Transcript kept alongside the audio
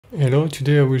Hello,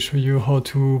 today I will show you how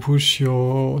to push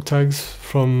your tags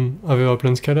from AVEVA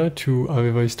Plant SCADA to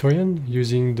AVEVA Historian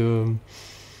using the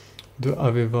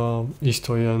AVEVA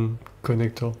Historian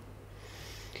connector.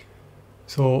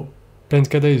 So Plant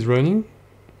SCADA is running.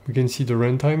 We can see the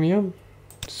runtime here.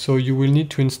 So you will need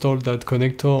to install that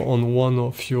connector on one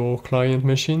of your client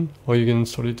machine, or you can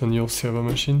install it on your server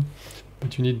machine,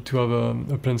 but you need to have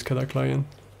a Plant SCADA client.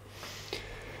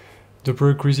 The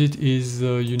prerequisite is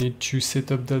you need to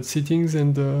set up that settings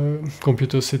and the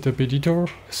computer setup editor.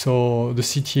 So the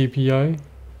CT API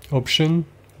option,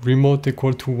 remote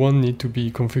equal to 1, need to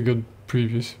be configured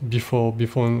before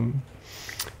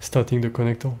starting the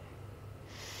connector.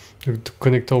 The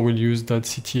connector will use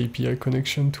that CT API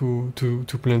connection to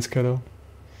Plant SCADA.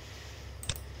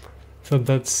 So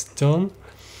that's done.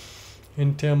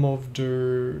 In terms of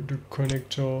the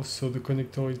connector, so the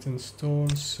connector is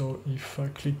installed. So if I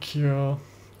click here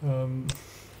on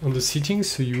the settings,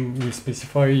 so you will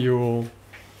specify your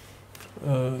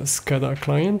SCADA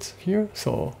client here.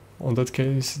 So on that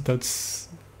case, that's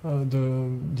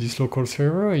this local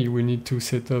server. You will need to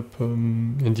set up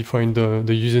and define the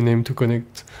username to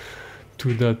connect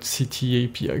to that CT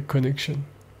API connection.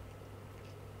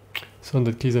 So in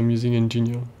that case, I'm using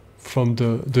engineer from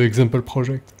the example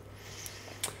project.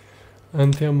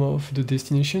 In terms of the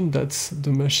destination, that's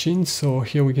the machine. So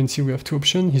here we can see we have two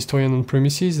options, Historian on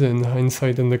premises and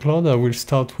inside in the cloud. I will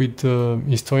start with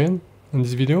Historian in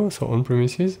this video, so on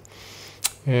premises.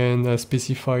 And I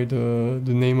specify the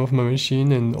name of my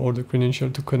machine and all the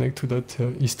credentials to connect to that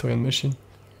Historian machine.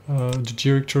 The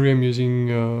directory, I'm using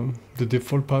the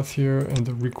default path here, and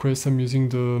the request, I'm using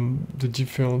the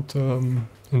different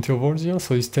intervals here.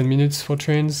 So it's 10 minutes for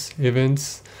trains,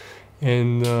 events,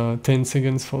 and 10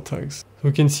 seconds for tags. So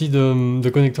we can see the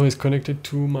connector is connected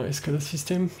to my SCADA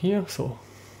system here, so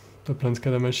the Plant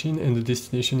SCADA machine, and the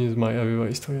destination is my AVEVA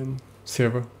Historian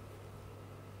server.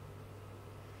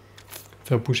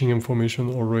 They're pushing information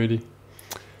already.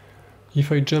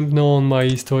 If I jump now on my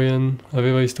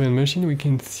AVEVA Historian machine, we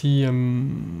can see I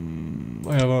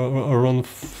have around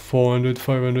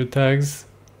 400-500 tags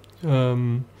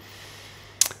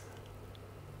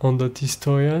on that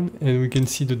Historian, and we can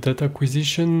see the data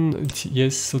acquisition.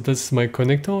 Yes, so that's my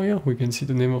connector here. We can see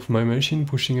the name of my machine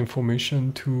pushing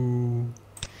information to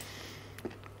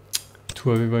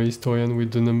AVEVA Historian with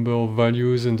the number of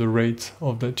values and the rate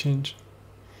of that change.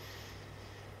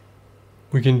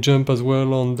 We can jump as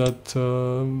well on that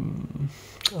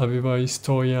AVEVA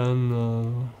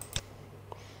Historian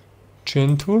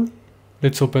chain tool.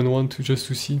 Let's open one just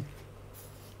to see.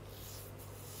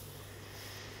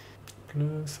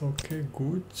 Okay,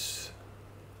 good.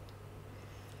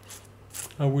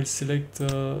 I will select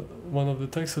one of the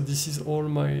tags. So this is all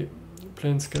my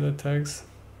Plant SCADA tags,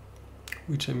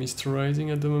 which I'm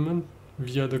historizing at the moment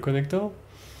via the connector.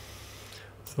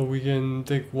 So we can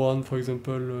take one, for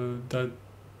example, that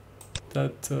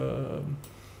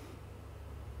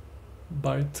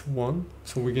byte 1.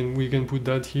 So we can put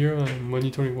that here and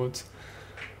monitoring what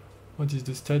is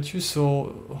the status.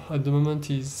 So at the moment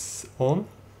is on.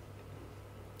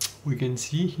 We can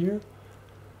see here.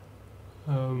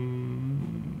 Let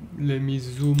me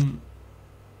zoom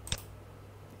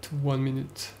to 1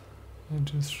 minute and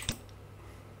just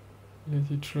let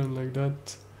it run like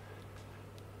that.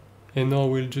 And now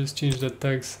we'll just change that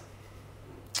tags.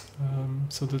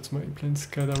 So that's my Plant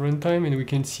SCADA runtime, and we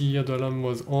can see here the alarm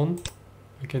was on.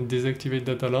 I can deactivate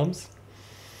that alarms,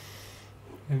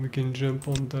 and we can jump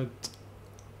on that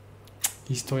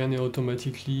Historian, and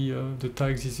automatically the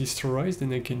tags is historized,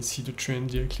 and I can see the trend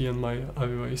directly on my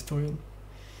AVEVA Historian.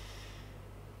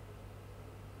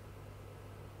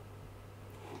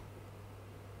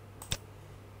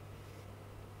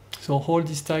 So all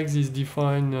these tags is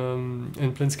defined,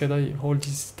 and Plant SCADA, all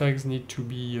these tags need to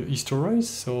be historized.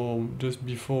 So just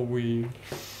before we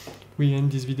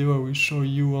end this video, I will show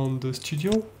you on the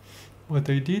studio what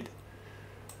I did.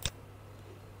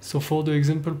 So for the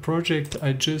example project,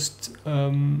 I just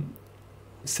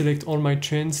select all my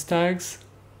trends tags,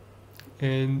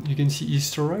 and you can see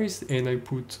historized, and I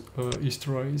put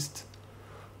historized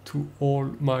to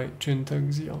all my trend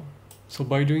tags here. So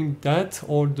by doing that,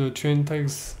 all the trend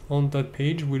tags on that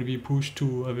page will be pushed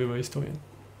to AVEVA Historian.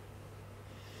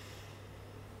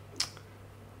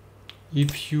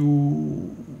 If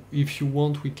you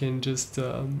want, we can just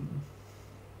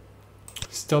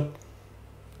stop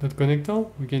that connector.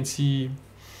 We can see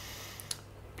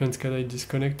Plant SCADA is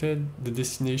disconnected, the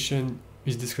destination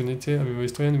is disconnected, AVEVA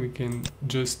Historian. We can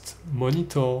just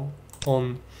monitor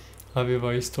on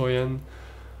AVEVA Historian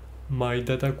my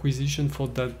data acquisition for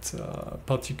that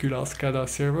particular SCADA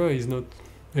server is not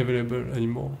available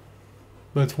anymore.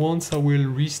 But once I will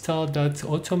restart that,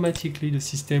 automatically the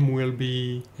system will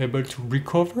be able to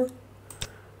recover,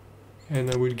 and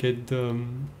I will get the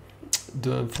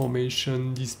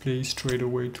information displayed straight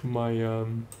away to my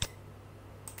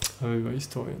AVEVA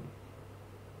Historian.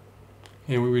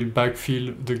 And we will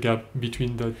backfill the gap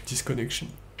between the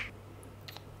disconnection.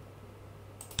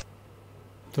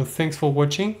 So thanks for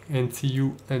watching, and see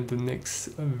you in the next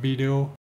video.